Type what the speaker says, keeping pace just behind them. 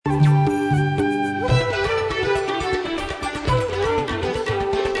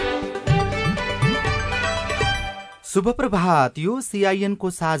शुभ प्रभात। यो सीआईएन को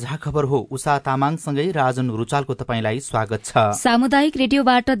साझा खबर हो। उषा तामाङसँगै राजन रुचालको तपाईंलाई स्वागत छ। सामुदायिक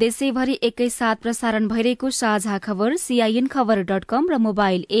रेडियोबाट देशैभरि एकैसाथ प्रसारण भइरहेको साझा खबर CINखबर.com र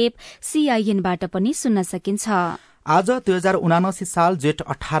मोबाइल एप CINबाट पनि सुन्न सकिन्छ। आज 2079 साल जेठ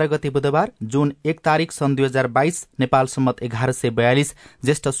 18 गते बुधबार, जुन 1 तारिक सन् 2022, नेपाल सम्मत 1142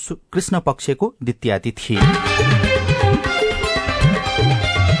 ज्येष्ठ कृष्ण पक्षको द्वितीया तिथि।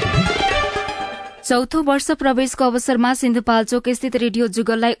 चौथो वर्ष प्रवेशको अवसरमा सिन्धुपाल्चोक स्थित रेडियो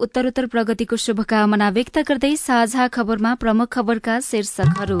जुगललाई उत्तरोत्तर प्रगतिको शुभकामना व्यक्त गर्दै साझा खबरमा प्रमुख खबरका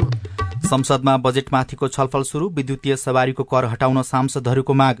शीर्षकहरू। संसदमा बजेटमाथिको छलफल शुरू। विद्युतीय सवारीको कर हटाउन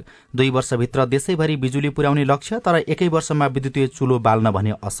सांसदहरूको माग। 2 वर्षभित्र देशैभरि बिजुली पुर्याउने लक्ष्य, तर एकै वर्षमा विद्युतीय चुलो बाल्न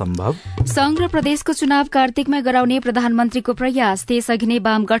भने असम्भव। संघ र प्रदेशको चुनाव कार्तिकमै गराउने प्रधानमन्त्रीको प्रयास। त्यसअघि नै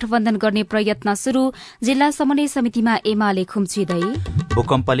वाम गठबन्धन गर्ने प्रयत्न शुरू। जिल्ला समन्वय समितिमा एमाले खुम्चिँदै।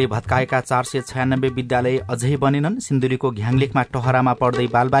 भूकम्पले भत्काएका 496 विद्यालय अझै बनेनन्। सिन्धुलीको घ्याङलेखमा टहरामा पढ्दै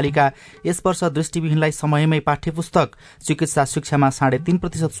बालबालिका। यस वर्ष दृष्टिविहीनलाई समयमै पाठ्यपुस्तक। चिकित्सा शिक्षामा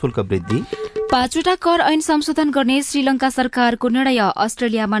 3.5% शुल्क वृद्धि। 5वटा कर ऐन संशोधन गर्ने श्रीलंका सरकारको निर्णय।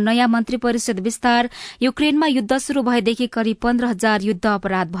 अस्ट्रेलियामा नयाँ मन्त्री परिषद विस्तार। युक्रेनमा युद्ध शुरू भएदेखि करिब 15,000 युद्ध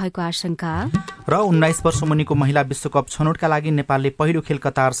अपराध भएको आशंका। र 19 वर्ष मुनिको महिला विश्वकप छनौटका लागि नेपालले पहिलो खेल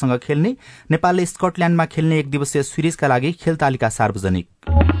कतारसँग खेल्ने। नेपालले स्कटल्याण्डमा खेल्ने 1 दिवसीय सिरिजका लागि खेल तालिका सार्वजनिक।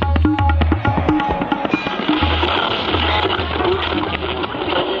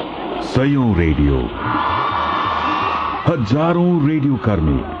 सयौं रेडियो, हजारौं रेडियो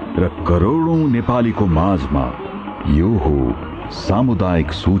कर्मी र करोड़ौं नेपालीको माझमा यो हो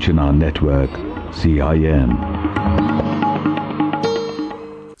सामुदायिक सूचना नेटवर्क CIN।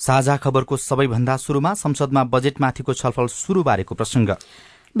 साझा खबरको सबैभन्दा शुरूमा संसदमा बजेटमाथिको छलफल शुरू बारेको प्रसंग।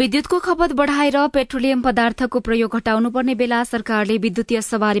 विद्युतको खपत बढ़ाएर पेट्रोलियम पदार्थको प्रयोग घटाउनुपर्ने बेला सरकारले विद्युतीय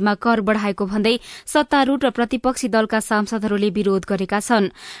सवारीमा कर बढ़ाएको भन्दै सत्तारूढ़ र प्रतिपक्षी दलका सांसदहरूले विरोध गरेका छन्।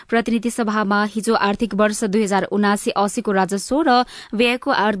 प्रतिनिधि सभामा हिजो आर्थिक वर्ष 2079-80 को राजस्व र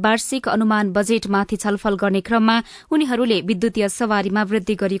व्ययको वार्षिक अनुमान बजेटमाथि छलफल गर्ने क्रममा उनीहरूले विद्युतीय सवारीमा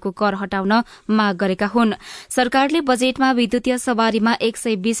वृद्धि गरिएको कर हटाउन माग गरेका हुन्। सरकारले बजेटमा विद्युतीय सवारीमा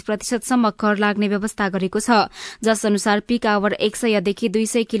 120% सम्म कर लाग्ने व्यवस्था गरेको छ, जस अनुसार पीक आवर 100 देखि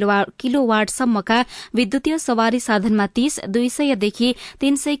 200 किलोवाटसम्मका विद्युतीय सवारी साधनमा 30, 200 देखि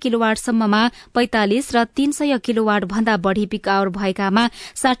 300 किलोवाटसम्ममा 45 र 300 किलोवाट भन्दा बढ़ी पीक आवर भएकामा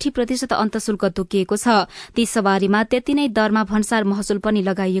 60% अन्तशुल्क तोकिएको छ। ती सवारीमा त्यति नै दरमा भन्सार महसुल पनि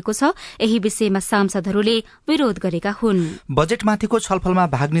लगाइएको छ। यही विषयमा सांसदहरूले विरोध गरेका हुन्। बजेटमाथिको छलफलमा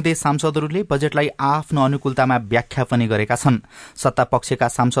भाग लिँदै सांसदहरूले बजेटलाई आफ्नो अनुकूलतामा व्याख्या पनि गरेका छन्। सत्ता पक्षका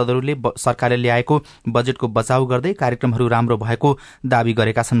सांसदहरूले सरकारले ल्याएको बजेटको बचाउ गर्दै कार्यक्रमहरू राम्रो भएको दावी गरेका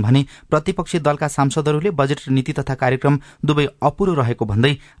छन् भने प्रतिपक्षी दलका सांसदहरूले बजेट नीति तथा कार्यक्रम दुवै अपुरो रहेको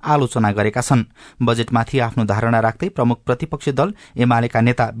भन्दै आलोचना गरेका छन्। बजेटमाथि आफ्नो धारणा राख्दै प्रमुख प्रतिपक्षी दल एमालेका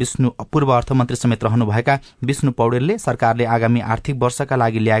नेता पूर्व अर्थमन्त्री समेत रहनुभएका विष्णु पौडेलले सरकारले आगामी आर्थिक वर्षका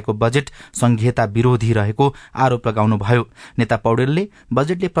लागि ल्याएको बजेट संघीयता विरोधी रहेको आरोप लगाउनुभयो। नेता पौडेलले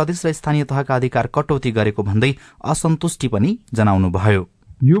बजेटले प्रदेश र स्थानीय तहका अधिकार कटौती गरेको भन्दै असन्तुष्टि पनि जनाउनुभयो।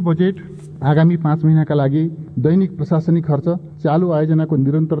 यो बजेट आगामी 5 महिनाका लागि दैनिक प्रशासनिक खर्च, चालू आयोजनाको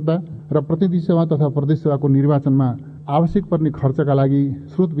निरन्तरता र प्रतिनिधि सभा तथा प्रदेश सभाको निर्वाचनमा आवश्यक पर्ने खर्चका लागि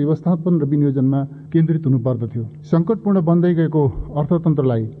स्रोत व्यवस्थापन र विनियोजनमा केन्द्रित हुनुपर्दथ्यो। संकटपूर्ण बन्दै गएको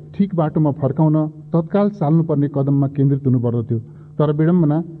अर्थतन्त्रलाई ठिक बाटोमा फर्काउन तत्काल चाल्नुपर्ने कदममा केन्द्रित हुनुपर्दथ्यो। तर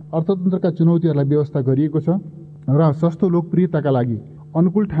विडम्बना, अर्थतन्त्रका चुनौतीहरूलाई व्यवस्था गरिएको छ र सस्तो लोकप्रियताका लागि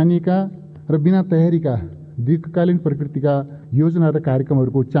अनुकूल ठानिएका र बिना तयारीका दीर्घकालीन प्रकृतिका योजना र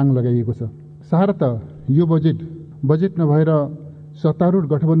कार्यक्रमहरूको चाङ लगाइएको छ। सारतः यो बजेट नभएर सत्तारूढ़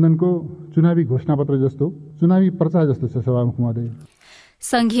गठबन्धनको चुनावी घोषणापत्र जस्तो, चुनावी प्रचार जस्तो छ। सभामुख महोदय,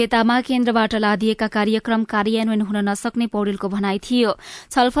 संघीयतामा केन्द्रबाट लादिएका कार्यक्रम कार्यान्वयन हुन नसक्ने पौडेलको भनाई थियो।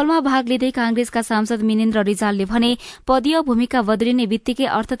 छलफलमा भाग लिँदै कांग्रेसका सांसद मिनेन्द्र रिजालले भने पदीय भूमिका बदलिने बित्तिकै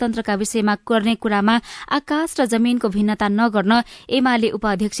अर्थतन्त्रका विषयमा गर्ने कुरामा आकाश र जमीनको भिन्नता नगर्न एमाले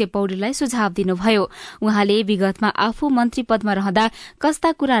उपाध्यक्ष पौडेललाई सुझाव दिनुभयो। उहाँले विगतमा आफू मन्त्री पदमा रहँदा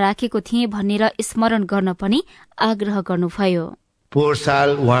कस्ता कुरा राखेको थिए भनेर स्मरण गर्न पनि आग्रह गर्नुभयो। पोहोर साल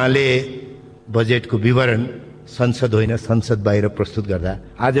उहाँले बजेटको विवरण संसद होइन संसद बाहिर प्रस्तुत गर्दा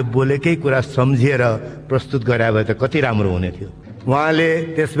आज बोलेकै कुरा सम्झिएर प्रस्तुत गरे भए त कति राम्रो हुने थियो। उहाँले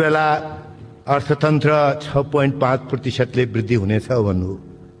त्यसबेला अर्थतन्त्र 6.5% वृद्धि हुनेछ भन्नु।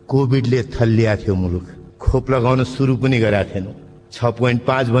 कोभिडले थल्लिया थियो मुलुक, खोप लगाउन सुरु पनि गरेका थिएनौँ।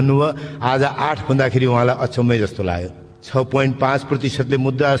 6.5 भन्नुभयो, आज 8 भन्दाखेरि उहाँलाई अचम्मै जस्तो लाग्यो। 6.5%ले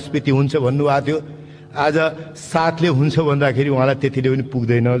मुद्रास्फीति हुन्छ भन्नुभएको थियो, आज 7ले हुन्छ भन्दाखेरि उहाँलाई त्यतिले पनि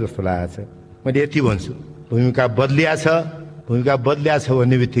पुग्दैन जस्तो लागेको छ। मैले यति भन्छु, भूमिका बदलिया छ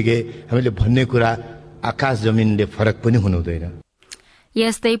भन्ने बित्तिकै हामीले भन्ने कुरा आकाश जमिनले फरक पनि हुनु हुँदैन।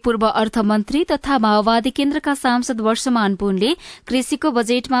 यस्तै पूर्व अर्थमन्त्री तथा माओवादी केन्द्रका सांसद वर्षमान पुनले कृषिको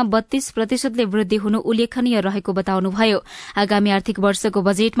बजेटमा 32% वृद्धि हुनु उल्लेखनीय रहेको बताउनुभयो। आगामी आर्थिक वर्षको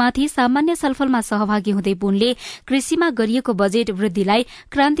बजेटमाथि सामान्य छलफलमा सहभागी हुँदै पुनले कृषिमा गरिएको बजेट वृद्धिलाई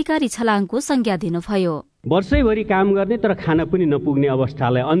क्रान्तिकारी छलाङको संज्ञा दिनुभयो। वर्षैभरि काम गर्ने तर खान पनि नपुग्ने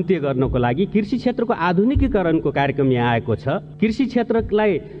अवस्थालाई अन्त्य गर्नको लागि कृषि क्षेत्रको आधुनिकीकरणको कार्यक्रम यहाँ आएको छ। कृषि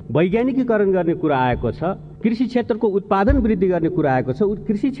क्षेत्रलाई वैज्ञानिकीकरण गर्ने कुरा आएको छ। कृषि क्षेत्रको उत्पादन वृद्धि गर्ने कुरा आएको छ।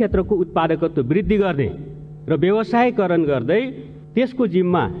 कृषि क्षेत्रको उत्पादकत्व वृद्धि गर्ने र व्यवसायीकरण गर्दै त्यसको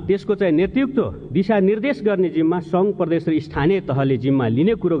जिम्मा, त्यसको चाहिँ नेतृत्व दिशानिर्देश गर्ने जिम्मा सङ्घ, प्रदेश र स्थानीय तहले जिम्मा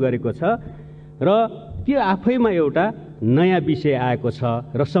लिने कुरो गरेको छ र त्यो आफैमा एउटा नयाँ विषय आएको छ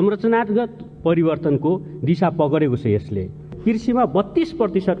र संरचनागत परिवर्तनको दिशा पकडेको छ। यसले कृषिमा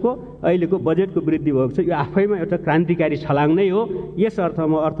 32% को अहिलेको बजेटको वृद्धि भएको छ। यो आफैमा एउटा क्रान्तिकारी छलाङ नै हो। यस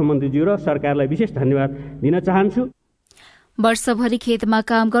अर्थमा अर्थमन्त्रीज्यू र सरकारलाई विशेष धन्यवाद दिन चाहन्छु। वर्षभरि खेतमा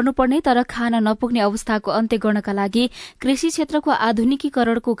काम गर्नुपर्ने तर खान नपुग्ने अवस्थाको अन्त्य गर्नका लागि कृषि क्षेत्रको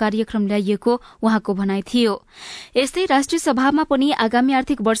आधुनिकीकरणको कार्यक्रम ल्याइएको उहाँको भनाइ थियो। यस्तै राष्ट्रिय सभामा पनि आगामी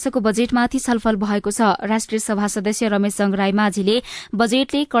आर्थिक वर्षको बजेटमाथि छलफल भएको छ। राष्ट्रिय सभा सदस्य रमेशचन्द्र रायमाझीले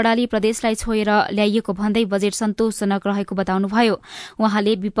बजेटले कर्णाली प्रदेशलाई छोएर ल्याइएको भन्दै बजेट सन्तोषजनक रहेको बताउनुभयो।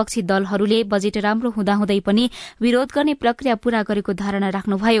 उहाँले विपक्षी दलहरूले बजेट राम्रो हुँदाहुँदै पनि विरोध गर्ने प्रक्रिया पूरा गरेको धारणा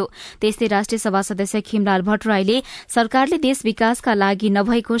राख्नुभयो। त्यस्तै राष्ट्रिय सभा सदस्य खिमलाल भट्टराईले सरकारले देश विकासका लागि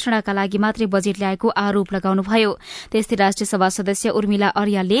नभई घोषणाका लागि मात्रै बजेट ल्याएको आरोप लगाउनुभयो। त्यस्तै राष्ट्रिय सभा सदस्य उर्मिला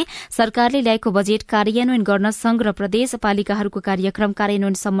अर्यालले सरकारले ल्याएको बजेट कार्यान्वयन गर्न संघ र प्रदेश पालिकाहरूको कार्यक्रम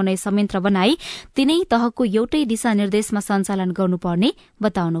कार्यान्वयन समन्वय संयन्त्र बनाई तीनै तहको एउटै दिशानिर्देशमा सञ्चालन गर्नुपर्ने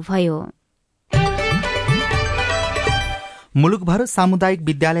बताउनुभयो। मुलुकभर सामुदायिक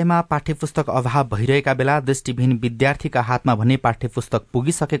विद्यालयमा पाठ्यपुस्तक अभाव भइरहेका बेला दृष्टिविहीन विद्यार्थीका हातमा भने पाठ्यपुस्तक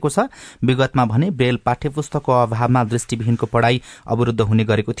पुगिसकेको छ। विगतमा भने ब्रेल पाठ्यपुस्तकको अभावमा दृष्टिविहीनको पढ़ाई अवरूद्ध हुने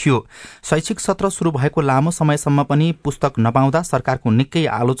गरेको थियो। शैक्षिक सत्र शुरू भएको लामो समयसम्म पनि पुस्तक नपाउँदा सरकारको निकै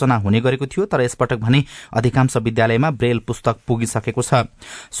आलोचना हुने गरेको थियो। तर यसपटक भने अधिकांश विद्यालयमा ब्रेल पुस्तक पुगिसकेको छ।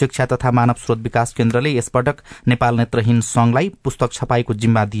 शिक्षा तथा मानव स्रोत विकास केन्द्रले यसपटक नेपाल नेत्रहीन संघलाई पुस्तक छपाईको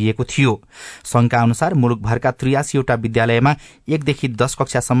जिम्मा दिएको थियो। संघका अनुसार मुलुकभरका 83 वटा विद्यालय 1 देखि 10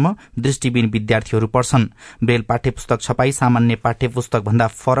 कक्षासम्म दृष्टिविहीन विद्यार्थीहरू पढ्छन्। ब्रेल पाठ्यपुस्तक छपाई सामान्य पाठ्यपुस्तक भन्दा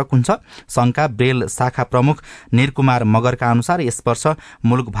फरक हुन्छ। संघका ब्रेल शाखा प्रमुख निरकुमार मगरका अनुसार यस वर्ष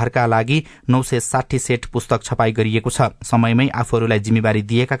मुलुकभरका लागि 960 सेट पुस्तक छपाई गरिएको छ। समयमै आफूहरूलाई जिम्मेवारी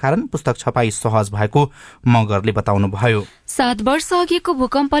दिएका कारण पुस्तक छपाई सहज भएको मगरले बताउनुभयो। 7 वर्ष अघिको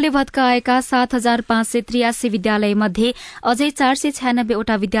भूकम्पले भत्काएका 7583 विद्यालय मध्ये अझै 496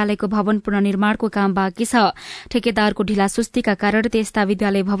 वटा विद्यालयको भवन पुनर्निर्माणको काम बाँकी छ। ठेकेदारको ढिला सुस्तीका कारण त्यस्ता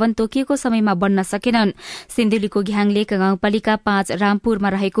विद्यालय भवन तोकिएको समयमा बन्न सकेनन्। सिन्धुलीको घ्याङलेक गाउँपालिका 5 रामपुरमा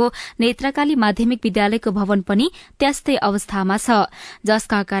रहेको नेत्रकाली माध्यमिक विद्यालयको भवन पनि त्यस्तै अवस्थामा छ,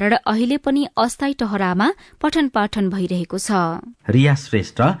 जसका कारण अहिले पनि अस्थायी टहरामा पठन पाठन भइरहेको छ। रिया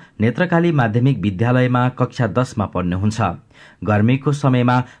श्रेष्ठ नेत्रकाली माध्यमिक विद्यालयमा कक्षा 10 मा पढ्नुहुन्छ। गर्मीको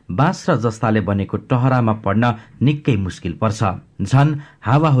समयमा बाँस र जस्ताले बनेको टहरामा पढ्न निकै मुस्किल पर्छ। झन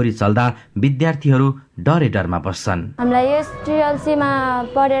हावाहुरी चल्दा विद्यार्थीहरू डरे डरमा बस्छन्। हामीलाई यस टिएलसीमा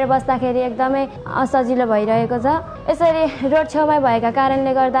पढेर बस्दाखेरि एकदमै असजिलो भइरहेको छ। यसरी रोड छेउमै भएका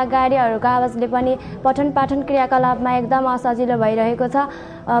कारणले गर्दा गाडीहरूको आवाजले पनि पठन पाठन क्रियाकलापमा एकदम असजिलो भइरहेको छ।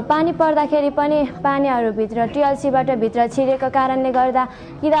 पानी पर्दाखेरि पनि पानीहरू भित्र टिएलसीबाट भित्र छिरेको कारणले गर्दा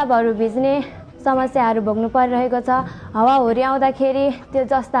किताबहरू भिज्ने समस्याहरू भोग्नु परिरहेको छ। हावाहुरी आउँदाखेरि त्यो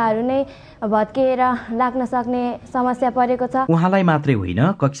जस्ताहरू नै भत्किएर लाग्न सक्ने समस्या परेको छ। उहाँलाई मात्रै होइन,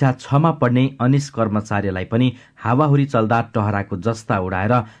 कक्षा 6 मा पढ्ने अनिश कर्मचारीलाई पनि हावाहुरी चल्दा टहराको जस्ता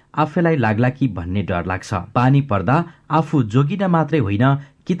उडाएर आफैलाई लाग्ला कि भन्ने डर लाग्छ। पानी पर्दा आफू जोगिन मात्रै होइन,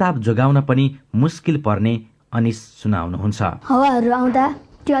 किताब जोगाउन पनि मुस्किल पर्ने अनिश सुनाउनुहुन्छ। हावाहरू आउँदा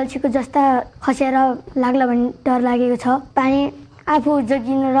टिएलसीको जस्ता खसेर लाग्ला भन्ने डर लागेको छ। पानी आफू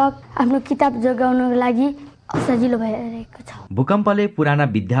जोगिन र आफ्नो किताब जोगाउनको लागि सजिलो भइरहेको छ। भूकम्पले पुराना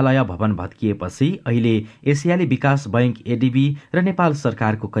विद्यालय भवन भत्किएपछि अहिले एसियाली विकास बैंक एडीबी र नेपाल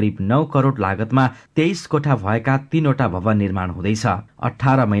सरकारको करिब 9 करोड़ लागतमा 23 कोठा भएका 3 वटा भवन निर्माण हुँदैछ।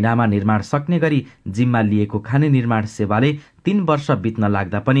 18 महिनामा निर्माण सक्ने गरी जिम्मा लिएको खाने निर्माण सेवाले 3 वर्ष बित्न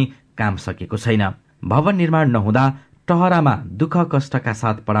लाग्दा पनि काम सकेको छैन। भवन निर्माण नहुँदा टहरामा दुःख कष्टका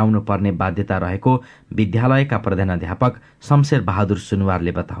साथ पढाउनु पर्ने बाध्यता रहेको विद्यालयका प्रधानाध्यापक शमशेर बहादुर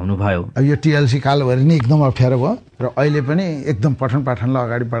सुनवारले बताउनुभयो। यो टिएलसी कालभरि नै एकदम अप्ठ्यारो भयो र अहिले पनि एकदम पठन पाठनलाई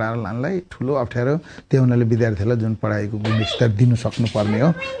अगाडि बढाएर लानलाई ठुलो अप्ठ्यारो त्यो हुनाले विद्यार्थीलाई जुन पढाइको गुणस्तर दिनु सक्नुपर्ने हो,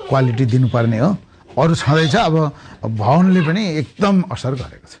 क्वालिटी दिनुपर्ने हो, अरू छँदैछ। अब भवनले पनि एकदम असर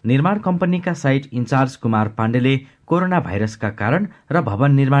गरेको छ। निर्माण कम्पनीका साइट इन्चार्ज कुमार पाण्डेले कोरोना भाइरसका कारण र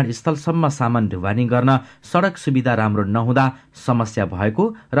भवन निर्माण स्थलसम्म सामान ढुवानी गर्न सडक सुविधा राम्रो नहुँदा समस्या भएको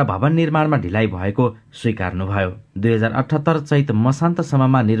र भवन निर्माणमा ढिलाइ भएको स्वीकार्नुभयो। 2078 चैत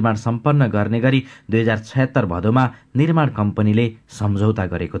मसान्तसम्ममा निर्माण सम्पन्न गर्ने गरी 2076 भदौमा निर्माण कम्पनीले सम्झौता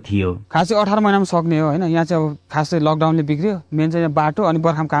गरेको थियो। खासै 18 महिनामा सक्ने हो हैन। यहाँ चाहिँ अब खासै लकडाउनले बिग्रियो। मेन चाहिँ बाटो अनि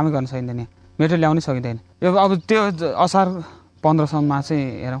बर्खामा कामै गर्न सकिँदैन, मेट्रो ल्याउनै सकिँदैन। अब त्यो असार 15 सम्ममा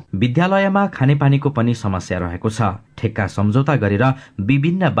चाहिँ हेरौँ। विद्यालयमा खानेपानीको पनि समस्या रहेको छ। ठेक्का सम्झौता गरेर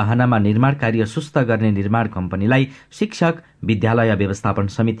विभिन्न बाहनामा निर्माण कार्य सुस्त गर्ने निर्माण कम्पनीलाई शिक्षक, विद्यालय व्यवस्थापन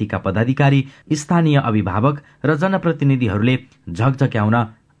समितिका पदाधिकारी, स्थानीय अभिभावक र जनप्रतिनिधिहरूले झकझक्याउन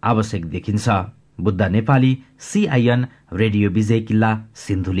आवश्यक देखिन्छ। बुद्ध नेपाली, CIN, रेडियो विजय किल्ला,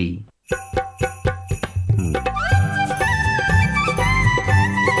 सिन्धुली।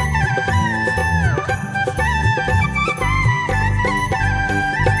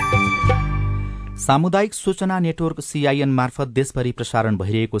 सामुदायिक सूचना नेटवर्क CIN मार्फत देशभरि प्रसारण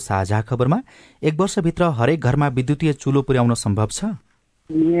भइरहेको साझा खबरमा 1 वर्षभित्र हरेक घरमा विद्युतीय चुलो पुर्याउन सम्भव छ।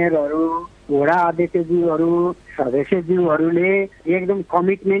 मेयरहरू, वडा अध्यक्षज्यूहरू, सदस्यज्यूहरूले एकदम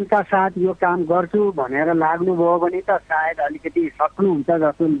कमिटमेन्टका साथ यो काम गर्छु भनेर लाग्नुभयो भने त सायद अलिकति सक्नुहुन्छ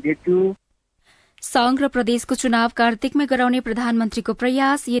जस्तो देख्छु। संघ र प्रदेशको चुनाव कार्तिकमै गराउने प्रधानमन्त्रीको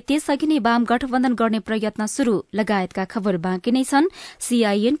प्रयास, त्यसअघि नै वाम गठबन्धन गर्ने प्रयत्न शुरू लगायतका खबर बाँकी नै छन्।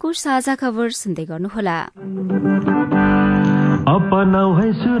 CIN को साझा खबर सुन्दै गर्नुहोला। अपनाऊ है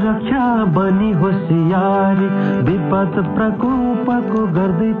सुरक्षा बनी होशियारी, विपद प्रकोपको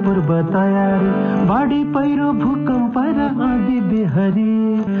गर्दै पूर्व तयारी, बाढी पहिरो भूकम्प र आँधी बेहरी,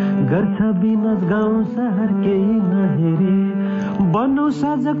 गर्छ विनाश गाउँ सहर केही नहेरी, बनो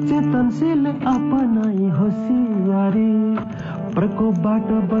सजग चेतनशील अपनाई होशियारी, प्रकोपबाट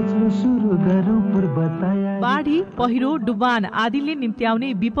बच्न सुरु गरौँ पूर्व तयारी। बाढी, पहिरो, डुबान आदिले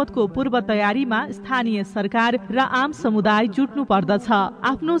निम्त्याउने विपदको पूर्व तयारीमा स्थानीय सरकार र आम समुदाय जुट्नु पर्दछ।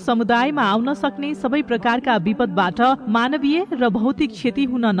 आफ्नो समुदायमा आउन सक्ने सबै प्रकारका विपदबाट मानवीय र भौतिक क्षति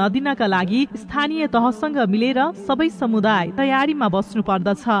हुन नदिनका लागि स्थानीय तहसँग मिलेर सबै समुदाय तयारीमा बस्नु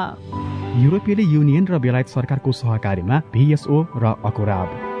पर्दछ। युरोपियन युनियन र बेलायत सरकारको सहकारीमा VSO र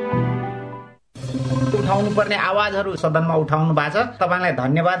अकोराब। उठाउनु पर्ने आवाजहरू सदनमा उठाउनु भएको छ, तपाईलाई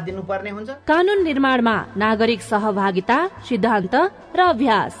धन्यवाद दिनुपर्ने हुन्छ। कानून निर्माणमा नागरिक सहभागिता सिद्धान्त र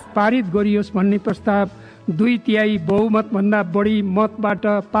अभ्यास पारित गरियोस् भन्ने प्रस्ताव 2/3 बहुमत भन्दा बढी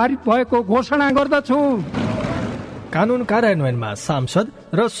मतबाट पारित भएको घोषणा गर्दछु। कानून कार्यान्वयनमा सांसद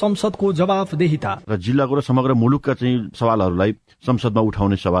र संसदको जवाफदेहिता र जिल्लाको र समग्र मुलुकका चाहिँ सवालहरूलाई संसदमा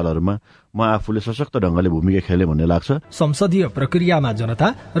उठाउने सवालहरूमा म आफूले सशक्त ढंगले भूमिका खेले भन्ने लाग्छ। संसदीय प्रक्रियामा जनता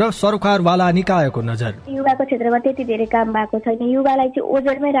र सरकारवाला निकायको नजर। युवाको क्षेत्रमा त्यति धेरै काम भएको छैन, युवालाई चाहिँ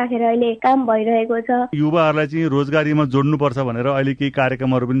ओजरमै राखेर अहिले काम भइरहेको छ। युवाहरूलाई चाहिँ रोजगारीमा जोड्नुपर्छ भनेर अहिले केही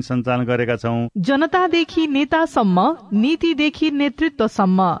कार्यक्रमहरू पनि सञ्चालन गरेका छौं। जनतादेखि नेतासम्म, नीतिदेखि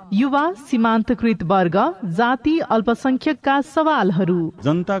नेतृत्वसम्म, युवा, सीमान्तकृत वर्ग, जाति, अल्पसंख्यकका सवालहरू।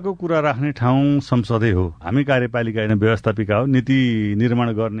 जनताको कुरा राख्ने ठाउँ संसदै हो। हामी कार्यपालिका होइन, व्यवस्थापिका हो, नीति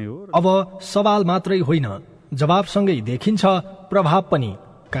निर्माण गर्ने हो। अब सवाल मात्रै होइन, जवाबसँगै देखिन्छ प्रभाव पनि।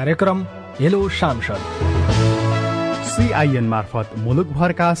 कार्यक्रम हेलो सांसद CIN मार्फत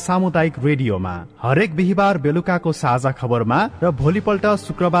मुलुकभरका सामुदायिक रेडियोमा हरेक बिहिबार बेलुकाको साझा खबरमा र भोलिपल्ट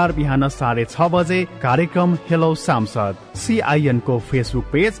शुक्रबार बिहान 6:30 बजे कार्यक्रम हेलो सांसद CIN को फेसबुक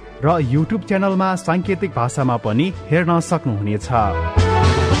पेज र युट्युब च्यानलमा सांकेतिक भाषामा पनि हेर्न सक्नुहुनेछ।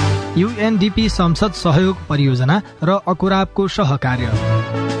 UNDP संसद सहयोग परियोजना र अकुराबको सहकार्य।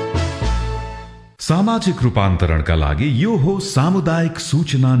 सामाजिक रूपान्तरणका लागि यो हो सामुदायिक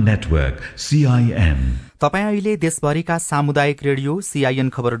सूचना नेटवर्क CIN। तपाईँ अहिले देशभरिका सामुदायिक रेडियो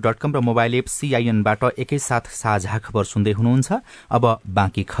CINखबर.com र मोबाइल एप CINबाट एकैसाथ साझा खबर सुन्दै हुनुहुन्छ। अब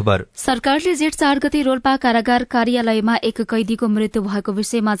बाँकी खबर। सरकारले जेठ 4 गते रोल्पा कारागार कार्यालयमा एक कैदीको मृत्यु भएको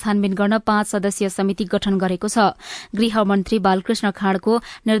विषयमा छानबिन गर्न 5 सदस्यीय समिति गठन गरेको छ। गृह मन्त्री बालकृष्ण खाँडको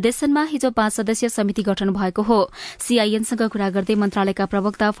निर्देशनमा हिजो 5 सदस्यीय समिति गठन भएको हो। CINसँग कुरा गर्दै मन्त्रालयका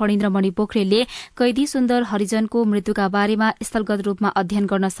प्रवक्ता फणीन्द्र मणि पोखरेलले कैदी सुन्दर हरिजनको मृत्युका बारेमा स्थलगत रूपमा अध्ययन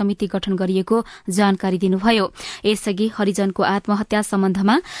गर्न समिति गठन गरिएको जानकारी दिनुभयो। यसअघि हरिजनको आत्महत्या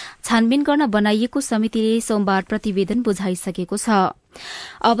सम्बन्धमा छानबिन गर्न बनाइएको समितिले सोमबार प्रतिवेदन बुझाइसकेको छ।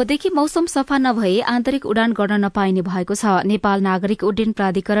 अबदेखि मौसम सफा नभए आन्तरिक उडान गर्न नपाइने भएको छ। नेपाल नागरिक उड्डयन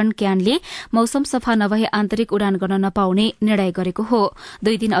प्राधिकरण क्यानले मौसम सफा नभए आन्तरिक उडान गर्न नपाउने निर्णय गरेको हो।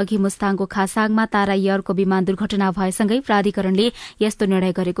 2 दिन अघि मुस्ताङको खासाङमा तारा एयरको विमान दुर्घटना भएसँगै प्राधिकरणले यस्तो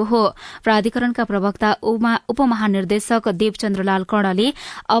निर्णय गरेको हो। प्राधिकरणका प्रवक्ता उपमहानिर्देशक देवचन्द्रलाल कर्णले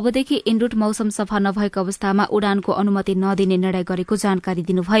अबदेखि इनरूट मौसम सफा नभएको अवस्थामा उडानको अनुमति नदिने निर्णय गरेको जानकारी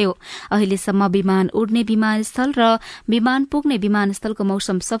दिनुभयो। अहिलेसम्म विमान उड्ने विमानस्थल र विमान पुग्ने विमानस्थलको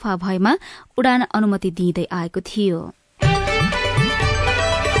मौसम सफा भएमा उडान अनुमति दिँदै आएको थियो।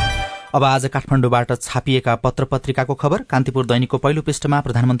 अब आज काठमाडौँबाट छापिएका पत्र पत्रिकाको खबर। कान्तिपुर दैनिकको पहिलो पृष्ठमा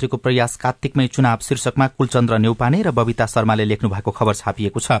प्रधानमन्त्रीको प्रयास कार्तिकमै चुनाव शीर्षकमा कुलचन्द्र नेउपाने र बबिता शर्माले लेख्नु भएको खबर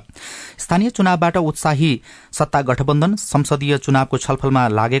छापिएको छ। स्थानीय चुनावबाट उत्साही सत्ता गठबन्धन संसदीय चुनावको छलफलमा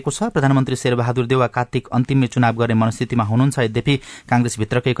लागेको छ। प्रधानमन्त्री शेरबहादुर देउवा कार्तिक अन्तिममै चुनाव गर्ने मनस्थितिमा हुनुहुन्छ। यद्यपि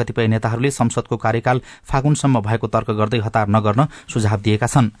कांग्रेसभित्रकै कतिपय नेताहरूले संसदको कार्यकाल फागुनसम्म भएको तर्क गर्दै हतार नगर्न सुझाव दिएका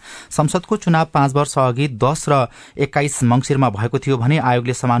छन्। संसदको चुनाव 5 वर्ष अघि 10 र 21 मंसिरमा भएको थियो भने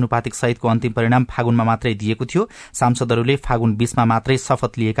आयोगले समानुपातिक सहितको अन्तिम परिणाम फागुनमा मात्रै दिएको थियो। सांसदहरूले फागुन 20 मा मात्रै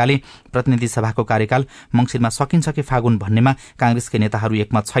शपथ लिएकाले प्रतिनिधि सभाको कार्यकाल मंसिरमा सकिन्छ कि फागुन भन्नेमा कांग्रेसका नेताहरू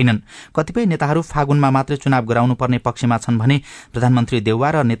एकमत छैनन्। कतिपय नेताहरू फागुनमा मात्रै चुनाव गराउनुपर्ने पक्षमा छन् भने प्रधानमन्त्री देउवा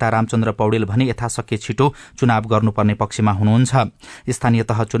र नेता रामचन्द्र पौडेल भने यथाशक्य छिटो चुनाव गर्नुपर्ने पक्षमा हुनुहुन्छ। स्थानीय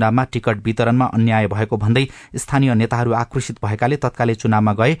तह चुनावमा टिकट वितरणमा अन्याय भएको भन्दै स्थानीय नेताहरू आक्रोशित भएकाले तत्कालै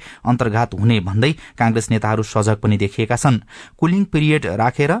चुनावमा गए अन्तर्घात हुने भन्दै कांग्रेस नेताहरू सजग पनि देखिएका छन्। कुलिङ पिरियड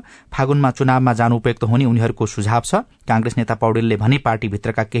राखेर फागुनमा चुनावमा जानु उपयुक्त हुने उनीहरूको सुझाव छ। कांग्रेस नेता पौडेलले भने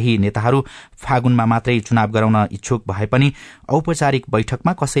पार्टीभित्रका केही नेताहरू फागुनमा मात्रै चुनाव गराउन इच्छुक भए पनि औपचारिक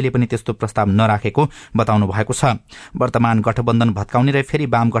बैठकमा कसैले पनि त्यस्तो प्रस्ताव नराखेको बताउनु भएको छ। वर्तमान गठबन्धन भत्काउने र फेरि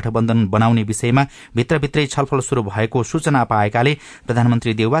वाम गठबन्धन बनाउने विषयमा भित्रभित्रै छलफल शुरू भएको सूचना पाएकाले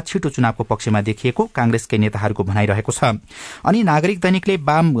प्रधानमन्त्री देउवा छिटो चुनावको पक्षमा देखिएको कांग्रेसकै नेताहरूको भनाइरहेको छ। अनि नागरिक दैनिकले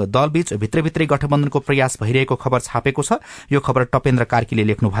वाम दलबीच भित्रभित्रै गठबन्धनको प्रयास भइरहेको खबर छापेको छ। यो खबर टपेन्द्र कार्कीले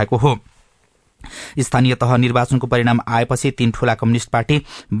लेख्नु भएको हो। स्थानीय तह निर्वाचनको परिणाम आएपछि 3 ठूला कम्युनिष्ट पार्टी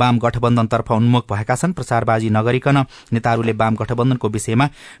वाम गठबन्धनतर्फ उन्मुख भएका छन्। प्रचारबाजी नगरिकन नेताहरूले वाम गठबन्धनको विषयमा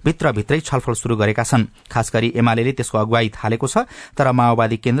भित्रभित्रै छलफल शुरू गरेका छन्। खास गरी एमाले त्यसको अगुवाई थालेको छ। तर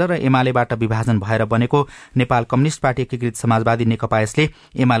माओवादी केन्द्र र एमालेबाट विभाजन भएर बनेको नेपाल कम्युनिष्ट पार्टी एकीकृत समाजवादी नेकपा यसले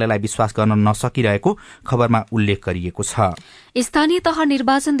एमालेलाई विश्वास गर्न नसकिरहेको खबरमा उल्लेख गरिएको छ। स्थानीय तह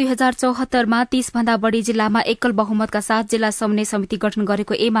निर्वाचन 2074 मा 30 भन्दा बढ़ी जिल्लामा एकल बहुमतका साथ जिल्ला समन्वय समिति गठन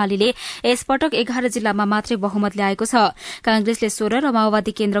गरेको एमाले यसपटक 11 जिल्लामा मात्रै बहुमत ल्याएको छ। कांग्रेसले 16 र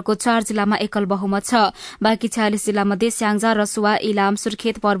माओवादी केन्द्रको 4 जिल्लामा एकल बहुमत छ। बाँकी 46 जिल्लामध्ये स्याङ्जा, रसुवा, इलाम,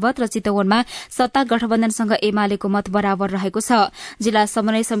 सुर्खेत, पर्वत र चितवनमा सत्ता गठबन्धनसँग एमालेको मत बराबर रहेको छ। जिल्ला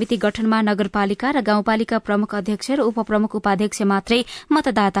समन्वय समिति गठनमा नगरपालिका र गाउँपालिका प्रमुख अध्यक्ष र उपप्रमुख उपाध्यक्ष मात्रै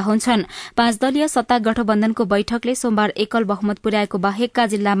मतदाता हुन्छन्। 5 दलीय सत्ता गठबन्धनको बैठकले सोमबार एकल बहुमत पुर्याएको बाहेकका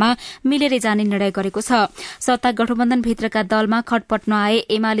जिल्लामा मिलेरै जाने निर्णय गरेको छ। सत्ता गठबन्धनभित्रका दलमा खटपट नआए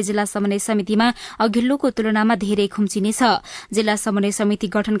एमाले जिल्ला समन्वय समितिमा अघिल्लोको तुलनामा धेरै खुम्चिनेछ। जिल्ला समन्वय समिति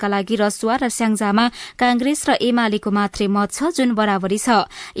गठनका लागि रसुवा र स्याङ्जामा कांग्रेस र एमालेको मात्रै मत छ, जुन बराबरी छ।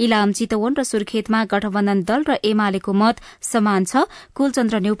 इलाम, चितवन र सुर्खेतमा गठबन्धन दल र एमालेको मत समान छ।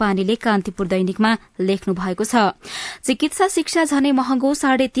 कुलचन्द्र नेउपानेले कान्तिपुर दैनिकमा लेख्नु भएको छ। चिकित्सा शिक्षा झनै महँगो,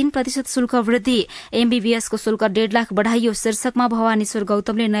 3.5% शुल्क वृद्धि, एमबीबीएसको शुल्क 1.5 लाख बढ़ाइयो शीर्षकमा भवानीश्वर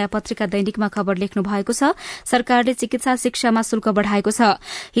गौतमले नयाँ पत्रिका दैनिकमा खबर लेख्नु भएको छ। सरकारले चिकित्सा शिक्षामा शुल्क बढ़ाएको छ।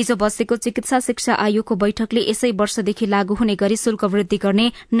 हिजो बसेको चिकित्सा शिक्षा आयोगको बैठकले यसै वर्षदेखि लागू हुने गरी शुल्क वृद्धि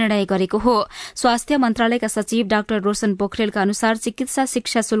गर्ने निर्णय गरेको हो। स्वास्थ्य मन्त्रालयका सचिव डाक्टर रोशन पोखरेलका अनुसार चिकित्सा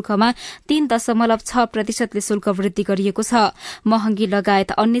शिक्षा शुल्कमा 3.6% शुल्क वृद्धि गरिएको छ। महँगी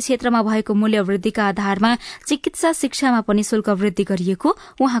लगायत अन्य क्षेत्रमा भएको मूल्य वृद्धिका आधारमा चिकित्सा शिक्षामा पनि शुल्क वृद्धि गरिएको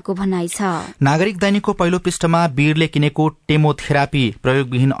उहाँको भनाइ छ। नागरिक दैनिकको पहिलो पृष्ठमा वीरले किनेको टेमोथेरापी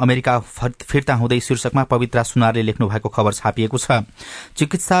प्रयोगविहीन अमेरिका फिर्ता हुँदै शीर्षकमा पवित्रा सुनारले लेख्नु भएको खबर छापिएको छ।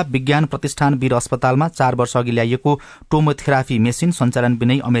 चिकित्सा विज्ञान प्रतिष्ठान वीर अस्पतालमा 4 वर्ष अघि ल्याइएको टेमोथेरापी मेसिन सञ्चालन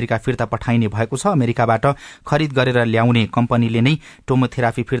बिनै अमेरिका फिर्ता पठाइने भएको छ। अमेरिकाबाट खरिद गरेर ल्याउने कम्पनीले नै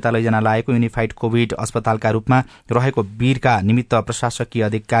टेमोथेरापी फिर्ता लैजान लागेको युनिफाइड कोभिड अस्पतालका रूपमा रहेको वीरका निमित्त प्रशासकीय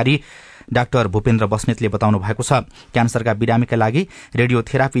अधिकारी डाक्टर भूपेन्द्र बस्नेतले बताउनु भएको छ। क्यान्सरका बिरामीका लागि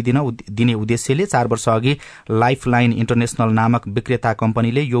रेडियोथेरापी दिने उद्देश्यले 4 वर्ष अघि लाइफलाइन इन्टरनेशनल नामक विक्रेता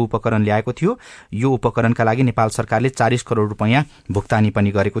कम्पनीले यो उपकरण ल्याएको थियो। यो उपकरणका लागि नेपाल सरकारले 40 करोड़ रूपियाँ भुक्तानी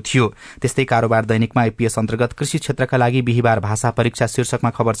पनि गरेको थियो। त्यस्तै कारोबार दैनिकमा आईपीएस अन्तर्गत कृषि क्षेत्रका लागि बिहिबार भाषा परीक्षा शीर्षकमा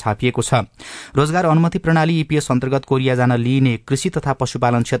खबर छापिएको छ। रोजगार अनुमति प्रणाली ईपीएस अन्तर्गत कोरिया जान लिइने कृषि तथा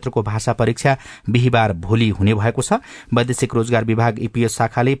पशुपालन क्षेत्रको भाषा परीक्षा बिहिबार भोलि हुने भएको छ। वैदेशिक रोजगार विभाग ईपीएस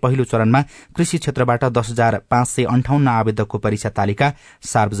शाखाले पहिलो चरणमा कृषि क्षेत्रबाट 10,558 आवेदकको परीक्षा तालिका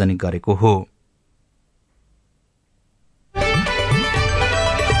सार्वजनिक गरेको हो।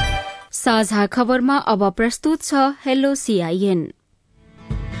 साझा खबरमा अब प्रस्तुत छ हेलो सीआईएन।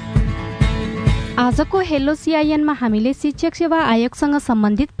 आजको हेलो सीआईएनमा हामीले शिक्षक सेवा आयोगसँग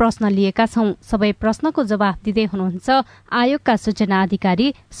सम्बन्धित प्रश्न लिएका छौं। सबै प्रश्नको जवाफ दिँदै हुनुहुन्छ आयोगका सूचना अधिकारी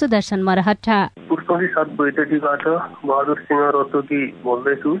सुदर्शन मरहट्टा। पुष्पली 7 बैतडीबाट बहादुर सिंह रोतोकी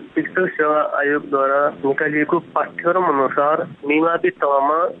बोल्दैछु। शिक्षक सेवा आयोगद्वारा निकालिएको पाठ्यक्रम अनुसार नियमावली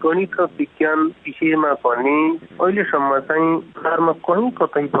तहमा गणित र विज्ञान विषयमा पनि अहिलेसम्म चाहिँ बजारमा कहीँ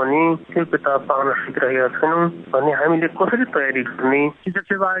कतै पनि त्यो किताब पाउन सकिरहेका छैनौँ भने हामीले कसरी तयारी गर्ने? शिक्षक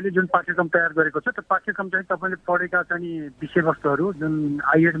सेवा आयोगले जुन पाठ्यक्रम तयार गरेको छ त्यो पाठ्यक्रम चाहिँ तपाईँले पढेका चाहिँ विषयवस्तुहरू जुन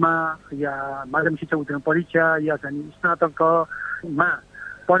आइएडमा या माध्यमिक शिक्षा उत्तीर्ण परीक्षा या चाहिँ स्नातकमा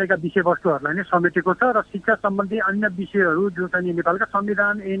पढेका विषयवस्तुहरूलाई नै समेटेको छ र शिक्षा सम्बन्धी अन्य विषयहरू जो चाहिँ नेपालका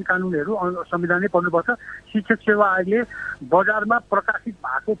संविधान ऐन कानुनहरू संविधानै पढ्नुपर्छ। शिक्षक सेवा आयोगले बजारमा प्रकाशित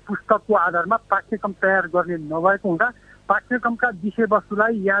भएको पुस्तकको आधारमा पाठ्यक्रम तयार गर्ने नभएको हुँदा पाठ्यक्रमका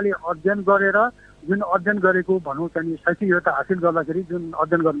विषयवस्तुलाई यहाँले अध्ययन गरेर जुन अध्ययन गरेको भनौँ चाहिँ शैक्षिक योग्यता हासिल गर्दाखेरि जुन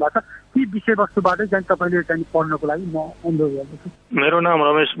अध्ययन गर्नुभएको छ ती विषयवस्तुबाटै चाहिँ तपाईँले चाहिँ पढ्नको लागि म अनुरोध गर्दछु। मेरो नाम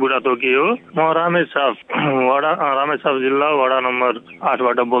रमेश बुढाथोकी हो। म रामेछाप जिल्ला वडा नम्बर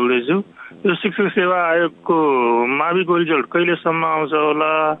 8बाट बोल्दैछु। यो शिक्षक सेवा आयोगको माविको रिजल्ट कहिलेसम्म आउँछ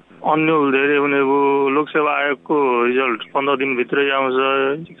होला? अन्यल धेरै हुने भयो। लोकसेवा आयोगको रिजल्ट 15 दिनभित्रै आउँछ।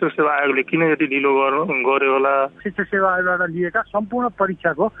 शिक्षक सेवा आयोगले किन यति ढिलो गर्यो होला? शिक्षक सेवा आयोगबाट लिएका सम्पूर्ण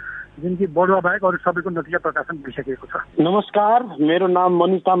परीक्षाको जुन कि बढुवा बाहेक अरू सबैको नतिजा प्रकाशन भइसकेको छ। नमस्कार, मेरो नाम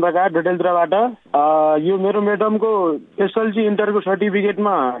मनिष ताम्राका डडेलधुराबाट। यो मेरो म्याडमको एसएलसी इन्टरको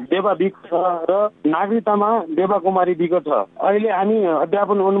सर्टिफिकेटमा देवा विक छ र नागरिकतामा देवा कुमारी विक छ। अहिले हामी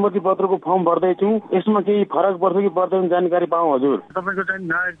अध्यापन अनुमति पत्रको फर्म भर्दैछौँ। यसमा केही फरक पर्छ कि पर्दैन जानकारी पाऊँ हजुर। तपाईँको चाहिँ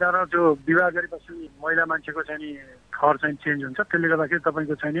नागरिकता र त्यो विवाह गरेपछि महिला मान्छेको चाहिँ थर चाहिँ चेन्ज हुन्छ। त्यसले गर्दाखेरि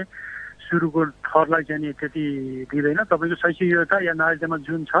तपाईँको चाहिँ सुरुको थरलाई चाहिँ त्यति दिँदैन। तपाईँको शैक्षिक योग्यता या नागरिकतामा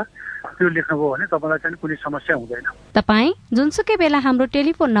जुन छ त्यो लेख्नुभयो भने तपाईँलाई चाहिँ कुनै समस्या हुँदैन। तपाईँ जुनसुकै बेला हाम्रो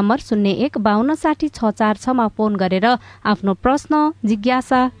टेलिफोन नम्बर 01526066 मा फोन गरेर आफ्नो प्रश्न,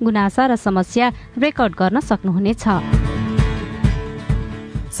 जिज्ञासा, गुनासा र समस्या रेकर्ड गर्न सक्नुहुनेछ।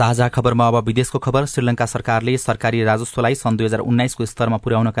 साझा खबरमा अब विदेशको खबर। श्रीलंका सरकारले सरकारी राजस्वलाई सन् 2019 को स्तरमा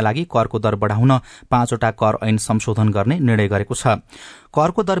पुर्याउनका लागि करको दर बढ़ाउन 5 वटा कर ऐन संशोधन गर्ने निर्णय गरेको छ।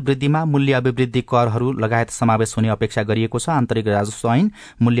 करको दर वृद्धिमा मूल्य अभिवृद्धि करहरू लगायत समावेश हुने अपेक्षा गरिएको छ। आन्तरिक राजस्व ऐन,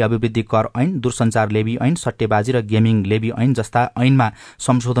 मूल्य अभिवृद्धि कर ऐन, दूरसञ्चार लेबी ऐन, सट्टेबाजी र गेमिङ लेबी ऐन जस्ता ऐनमा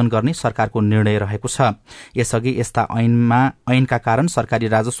संशोधन गर्ने सरकारको निर्णय रहेको छ। यसअघि यस्ता ऐनका कारण सरकारी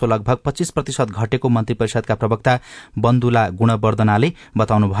राजस्व लगभग 25% घटेको मन्त्री परिषदका प्रवक्ता बन्दुला गुणवर्धनाले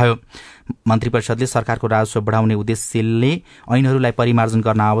बताउनुभयो। मन्त्री परिषदले सरकारको राजस्व बढ़ाउने उद्देश्यले ऐनहरूलाई परिमार्जन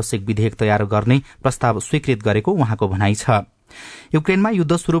गर्न आवश्यक विधेयक तयार गर्ने प्रस्ताव स्वीकृत गरेको उहाँको भनाइ छ। युक्रेनमा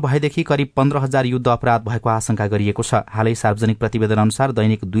युद्ध शुरू भएदेखि करिब 15,000 युद्ध अपराध भएको आशंका गरिएको छ। हालै सार्वजनिक प्रतिवेदन अनुसार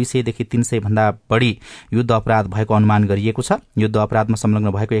दैनिक 200 देखि 300 भन्दा बढ़ी युद्ध अपराध भएको अनुमान गरिएको छ। युद्ध अपराधमा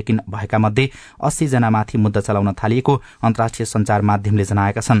संलग्न भएको यकिन भएका मध्ये 80 जनामाथि मुद्दा चलाउन थालिएको अन्तर्राष्ट्रिय संचार माध्यमले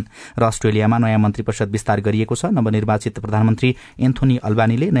जनाएका छन्। र अस्ट्रेलियामा नयाँ मन्त्री परिषद विस्तार गरिएको छ। नवनिर्वाचित प्रधानमन्त्री एन्थोनी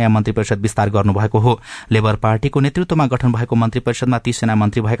अल्बानीले नयाँ मन्त्री परिषद विस्तार गर्नुभएको हो। लेबर पार्टीको नेतृत्वमा गठन भएको मन्त्री परिषदमा 30 जना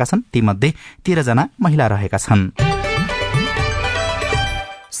मन्त्री भएका छन्। तीमध्ये 13 जना महिला रहेका छन्।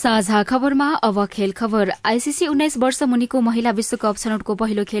 साझा खबरमा अब खेल खबर। आईसीसी 19 वर्ष मुनिको महिला विश्वकप छनौटको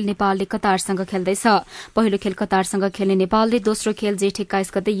पहिलो खेल नेपालले कतारसँग खेल्दैछ। पहिलो खेल कतारसँग खेल्ने नेपालले दोस्रो खेल जेठ 21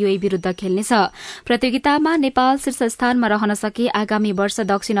 गते यूएई विरूद्ध खेल्नेछ। प्रतियोगितामा नेपाल शीर्ष स्थानमा रहन सके आगामी वर्ष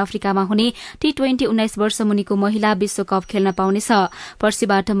दक्षिण अफ्रिकामा हुने T20 19 वर्ष मुनिको महिला विश्वकप खेल्न पाउनेछ।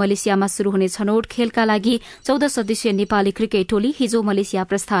 पर्सीबाट मलेसियामा शुरू हुने छनौट खेलका लागि 14 सदस्यीय नेपाली क्रिकेट टोली हिजो मलेसिया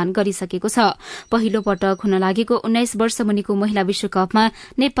प्रस्थान गरिसकेको छ। पहिलो पटक हुन लागेको 19 वर्ष मुनिको महिला विश्वकपमा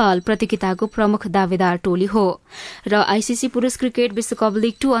नेपाल प्रतियोगिताको प्रमुख दावेदार टोली हो। र आईसीसी पुरूष क्रिकेट विश्वकप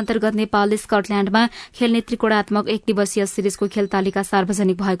लीग 2 अन्तर्गत नेपालले स्कटल्याण्डमा खेल्ने त्रिकोणात्मक एक दिवसीय सिरिजको खेल तालिका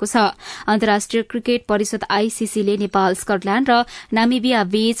सार्वजनिक भएको छ। अन्तर्राष्ट्रिय क्रिकेट परिषद आईसीसीले नेपाल, स्कटल्याण्ड र नामिबिया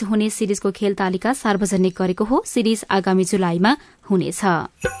बीच हुने सिरिजको खेल तालिका सार्वजनिक गरेको हो। सिरिज आगामी जुलाईमा हुनेछ।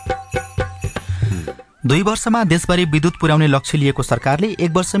 2 वर्षमा देशभरि विद्युत पुर्याउने लक्ष्य लिएको सरकारले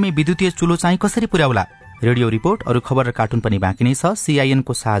 1 वर्षमै विद्युतीय चुलो चाहिँ कसरी पुर्याउला? रेडियो रिपोर्ट, अरू खबर र कार्टुन पनि बाँकी नै छ। सीआईएन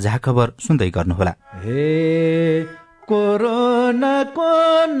को साझा खबर सुन्दै गर्नुहोला। हे कोरोनाको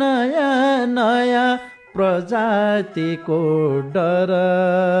नयाँ नयाँ प्रजातिको डर,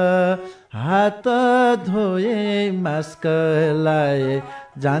 हात धोए मास्क लाए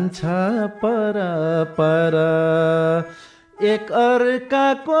जान्छ पर पर, एक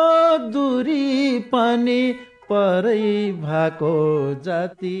अर्काको दूरी पनि परै भएको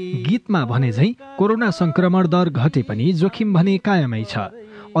जाति। गीतमा भने झै कोरोना संक्रमण दर घटे पनि जोखिम भने कायमै छ।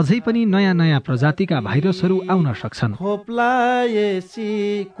 अझै पनि नयाँ नयाँ प्रजातिका भाइरसहरू आउन सक्छन्।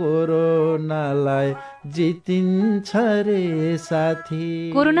 खोप्लाएसी कोरोनालाई जितिन्छ रे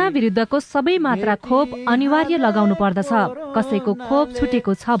साथी। कोरोना विरुद्धको सबै मात्रा खोप अनिवार्य लगाउनु पर्दछ। कसैको खोप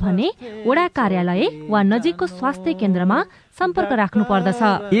छुटेको छ भने वडा कार्यालय वा नजिकको स्वास्थ्य केन्द्रमा सम्पर्क राख्नु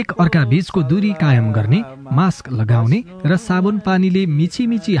पर्दछ। एक अर्का बीचको दूरी कायम गर्ने, मास्क लगाउने र साबुन पानीले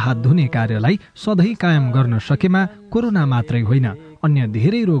मिची हात धुने कार्यलाई सधैँ कायम गर्न सकेमा कोरोना मात्रै होइन अन्य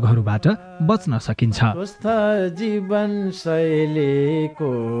धेरै रोगहरूबाट बच्न सकिन्छ। स्वस्थ जीवन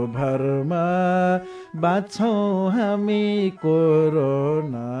शैलीको भरमा बाँच्छौं हामी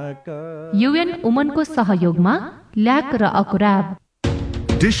कोरोनाका। UN वुमनको सहयोगमा ल्याक र अकुराब।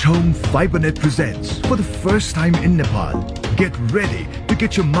 Dish Home FiberNet presents for the first time in Nepal. Get ready to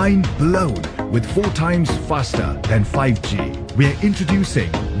get your mind blown with 4 times faster than 5G. We are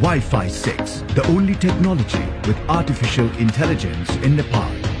introducing Wi-Fi 6, the only technology with artificial intelligence in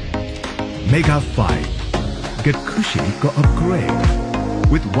Nepal. Mega 5. Get Khushi ko upgrade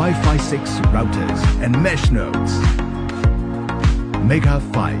with Wi-Fi 6 routers and mesh nodes. Mega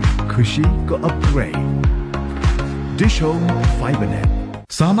 5. Khushi ko upgrade. Dish Home FiberNet.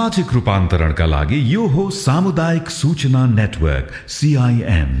 सामाजिक रूपान्तरणका लागि यो हो सामुदायिक सूचना network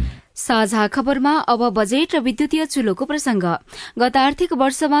CIN। साझा खबरमा अब बजेट र विद्युतीय चुलोको प्रसंग। गत आर्थिक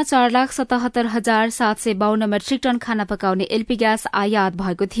वर्षमा 4,77,752 मेट्रिक टन खाना पकाउने एलपी ग्यास आयात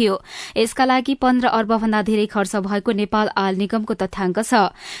भएको थियो। यसका लागि 15 अर्ब भन्दा धेरै खर्च भएको नेपाल आयल निगमको तथ्याङ्क छ।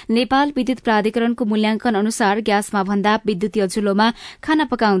 नेपाल विद्युत प्राधिकरणको मूल्याङ्कन अनुसार ग्यासमा भन्दा विद्युतीय चुलोमा खाना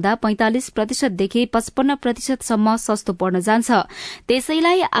पकाउँदा 45% देखि 55% सम्म सस्तो पर्न जान्छ।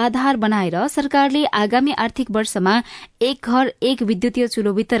 त्यसैलाई आधार बनाएर सरकारले आगामी आर्थिक वर्षमा एक घर एक विद्युतीय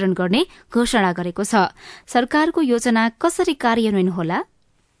चुलो वितरण गर्ने घोषणा गरेको छ। सरकारको योजना कसरी कार्यान्वयन होला?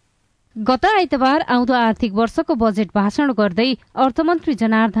 गत आइतबार आउँदो आर्थिक वर्षको बजेट भाषण गर्दै अर्थमन्त्री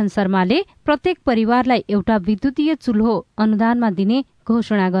जनार्दन शर्माले प्रत्येक परिवारलाई एउटा विद्युतीय चुल्हो अनुदानमा दिने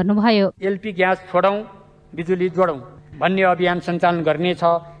घोषणा गर्नुभयो। एलपी ग्यास छोडौं, बिजुली जोडौं भन्ने अभियान सञ्चालन गर्नेछ।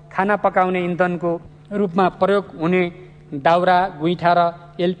 खाना पकाउने इन्धनको रूपमा प्रयोग हुने दाउरा, गुइठा र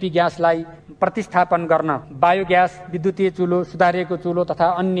एलपी ग्यासलाई प्रतिस्थापन गर्न बायोग्यास, विद्युतीय चुलो, सुधारिएको चुलो तथा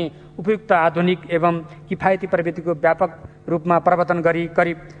अन्य उपयुक्त आधुनिक एवं किफायती प्रविधिको व्यापक रूपमा प्रवर्तन गरी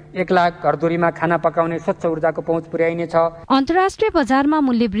करिब 1 लाख घरधुरीमा खाना पकाउने स्वच्छ ऊर्जाको पहुँच पुर्याइनेछ। अन्तर्राष्ट्रिय बजारमा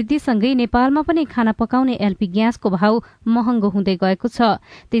मूल्य वृद्धिसँगै नेपालमा पनि खाना पकाउने एलपी ग्यासको भाव महँगो हुँदै गएको छ।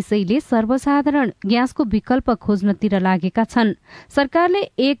 त्यसैले सर्वसाधारण ग्यासको विकल्प खोज्नतिर लागेका छन्। सरकारले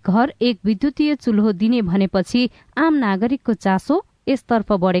एक घर एक विद्युतीय चुल्हो दिने भनेपछि आम नागरिकको चासो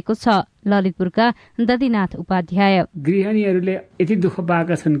यसतर्फ बढेको छ। ललितपुरका ददिनाथ उपाध्याय। गृहिणीहरूले यति दुःख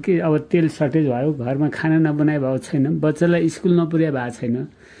पाएका छन् कि अब तेल सर्टेज भयो, घरमा खाना नबनाए भएको छैन, बच्चालाई स्कुल नपुर्याए भएको छैन,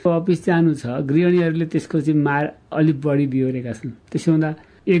 अफिस जानु छ। गृहिणीहरूले त्यसको चाहिँ मार अलिक बढी बिहोरेका छन्। त्यसो हुँदा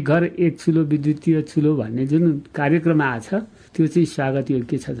एक घर एक चुलो विद्युतीय चुलो भन्ने जुन कार्यक्रम आछ त्यो चाहिँ स्वागत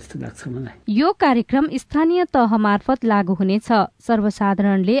योग्य छ जस्तो लाग्छ मलाई। यो कार्यक्रम स्थानीय तह मार्फत लागू हुनेछ।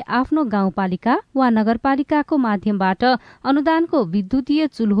 सर्वसाधारणले आफ्नो गाउँपालिका वा नगरपालिकाको माध्यमबाट अनुदानको विद्युतीय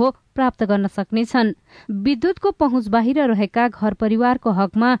चुल्हो प्राप्त गर्न सक्नेछन्। विद्युतको पहुँच बाहिर रहेका घर परिवारको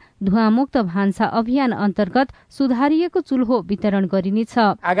हकमा धुवामुक्त भान्सा अभियान अन्तर्गत सुधारिएको चुल्हो वितरण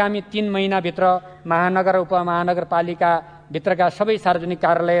गरिनेछ। आगामी 3 महिनाभित्र महानगर उपमहानगरपालिका भित्रका सबै सार्वजनिक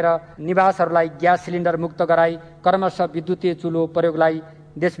कार्यालय र निवासहरूलाई ग्यास सिलिन्डर मुक्त गराई क्रमशः विद्युतीय चुलो प्रयोगलाई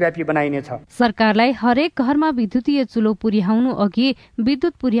देशव्यापी बनाइनेछ। सरकारलाई हरेक घरमा विद्युतीय चुलो पुर्याउनु अघि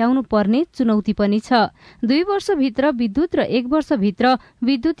विद्युत पुर्याउनु पर्ने चुनौती पनि छ। 2 वर्षभित्र विद्युत र 1 वर्षभित्र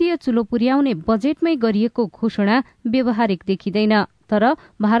विद्युतीय चुलो पुर्याउने बजेटमै गरिएको घोषणा व्यावहारिक देखिँदैन। तर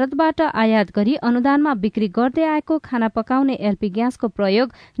भारतबाट आयात गरी अनुदानमा बिक्री गर्दै आएको खाना पकाउने एलपी ग्यासको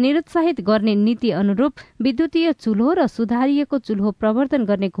प्रयोग निरुत्साहित गर्ने नीति अनुरूप विद्युतीय चुल्हो र सुधारिएको चुल्हो प्रवर्धन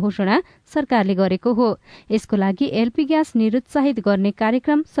गर्ने घोषणा सरकारले गरेको हो। यसको लागि एलपी ग्यास निरुत्साहित गर्ने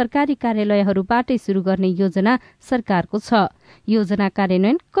कार्यक्रम सरकारी कार्यालयहरूबाटै शुरू गर्ने योजना सरकारको छ। योजना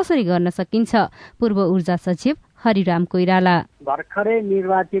कार्यान्वयन कसरी गर्न सकिन्छ? पूर्व ऊर्जा सचिव हरिराम कोइराला। भर्खरै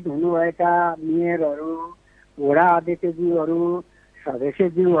निर्वाचित हुनुभएका मेयरहरू, वडा अध्यक्षज्यूहरू,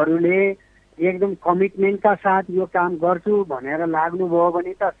 सदस्यज्यूहरूले एकदम कमिटमेन्टका साथ यो काम गर्छु भनेर लाग्नुभयो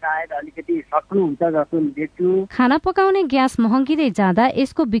भने त सायद अलिकति सक्नुहुन्छ जस्तो देख्छु। खाना पकाउने ग्यास महँगिँदै जाँदा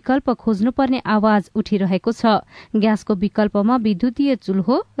यसको विकल्प खोज्नुपर्ने आवाज उठिरहेको छ। ग्यासको विकल्पमा विद्युतीय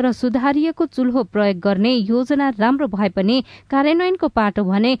चुल्हो र सुधारिएको चुल्हो प्रयोग गर्ने योजना राम्रो भए पनि कार्यान्वयनको पाटो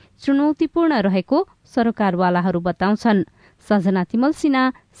भने चुनौतीपूर्ण रहेको सरकारवालाहरू बताउँछन्। सजना तिमल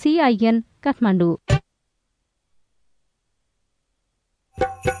सिन्हा, CIN काठमाडौँ।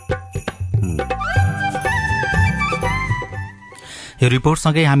 यो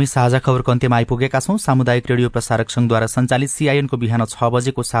रिपोर्टसँगै हामी साझा खबरको अन्त्यमा आइपुगेका छौं। सामुदायिक रेडियो प्रसारक संघद्वारा संचालित सीआईएनको बिहान 6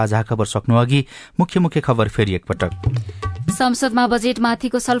 बजेको साझा खबर सक्नु अघि मुख्य मुख्य खबर फेरि एकपटक। संसदमा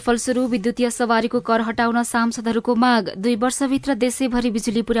बजेटमाथिको छलफल शुरू। विद्युतीय सवारीको कर हटाउन सांसदहरूको माग। 2 वर्षभित्र देशैभरि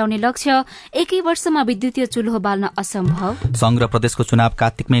बिजुली पुर्याउने लक्ष्य। 1 वर्षमा विद्युतीय चुल्हो बाल्न असम्भव। संघ र प्रदेशको चुनाव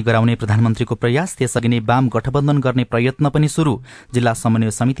कार्तिकमै गराउने प्रधानमन्त्रीको प्रयास। त्यसअघि नै वाम गठबन्धन गर्ने प्रयत्न पनि शुरू। जिल्ला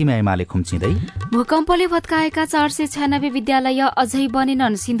समन्वय समितिमा एमाले खुम्चिँदै। भूकम्पले भत्काएका 496 विद्यालय अझै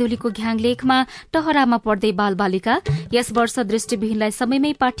बनेनन्। सिन्धुलीको घ्याङलेखमा टहरामा पढ्दै बालबालिका। यस वर्ष दृष्टिविहीनलाई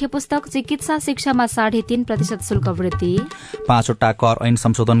समयमै पाठ्यपुस्तक। चिकित्सा शिक्षामा 3.5% शुल्क वृद्धि। 5वटा कर ऐन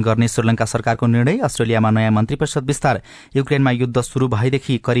संशोधन गर्ने श्रीलंका सरकारको निर्णय। अस्ट्रेलियामा नयाँ मन्त्री परिषद विस्तार। युक्रेनमा युद्ध शुरू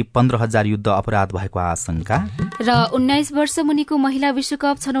भएदेखि करिब 15,000 युद्ध अपराध भएको आशंका। र 19 वर्ष मुनिको महिला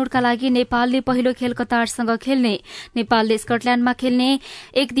विश्वकप छनौटका लागि नेपालले पहिलो खेल कतारसँग खेल्ने। नेपालले स्कटल्याण्डमा खेल्ने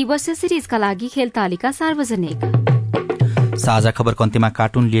 1 दिवसीय सिरिजका लागि खेल तालिका सार्वजनिक। साझा खबरको अन्त्यमा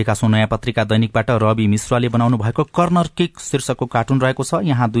कार्टुन लिएका छौं। नयाँ पत्रिका दैनिकबाट रवि मिश्रले बनाउनु भएको कर्नर किक शीर्षकको कार्टुन रहेको छ।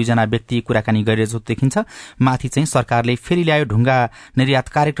 यहाँ 2 जना व्यक्ति कुराकानी गरिरहेको देखिन्छ। माथि चाहिँ सरकारले फेरि ल्यायो ढुङ्गा निर्यात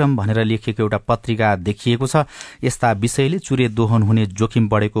कार्यक्रम भनेर लेखिएको एउटा पत्रिका देखिएको छ। यस्ता विषयले चुरे दोहन हुने जोखिम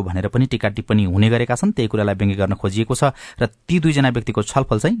बढेको भनेर पनि टीका टिप्पणी हुने गरेका छन्। त्यही कुरालाई व्यङ्ग्य गर्न खोजिएको छ र ती 2 जना व्यक्तिको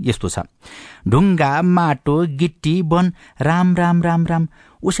छलफल चाहिँ यस्तो छ। ढुङ्गा, माटो, गिट्टी, वन, राम राम राम राम।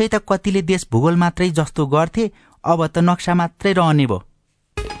 उसै त कतिले देश भूगोल मात्रै जस्तो गर्थे, अब त नक्सा मात्रै रहने भो।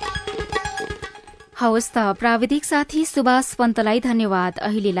 हवस् त, प्राविधिक साथी सुभाष पन्तलाई धन्यवाद।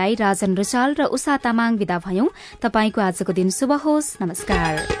 अहिलेलाई राजन रुचाल र उषा तामाङ विदा भयौं। तपाईंको आजको दिन शुभ होस्।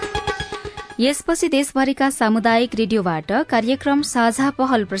 नमस्कार। यसपछि देशभरिका सामुदायिक रेडियोबाट कार्यक्रम साझा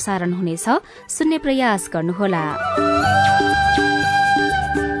पहल प्रसारण हुनेछ। सुन्ने प्रयास गर्नुहोला।